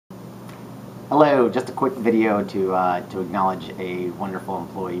Hello, just a quick video to acknowledge a wonderful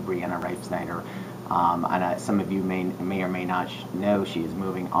employee, Brianna Reifsnyder. Some of you may or may not know she is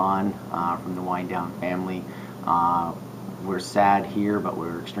moving on from the Winedown family. We're sad here, but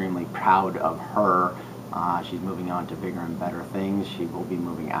we're extremely proud of her. She's moving on to bigger and better things. She will be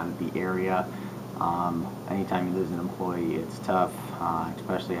moving out of the area. Anytime you lose an employee, it's tough,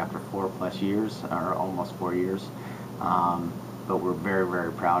 especially after 4+ years, or almost 4 years. But we're very,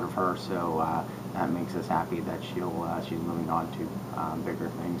 very proud of her, so that makes us happy that she's moving on to bigger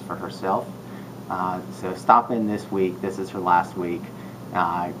things for herself. So stop in this week. This is her last week.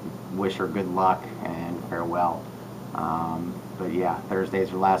 Wish her good luck and farewell. But yeah,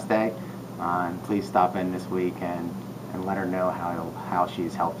 Thursday's her last day. And please stop in this week and let her know how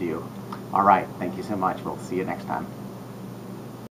she's helped you. All right, thank you so much. We'll see you next time.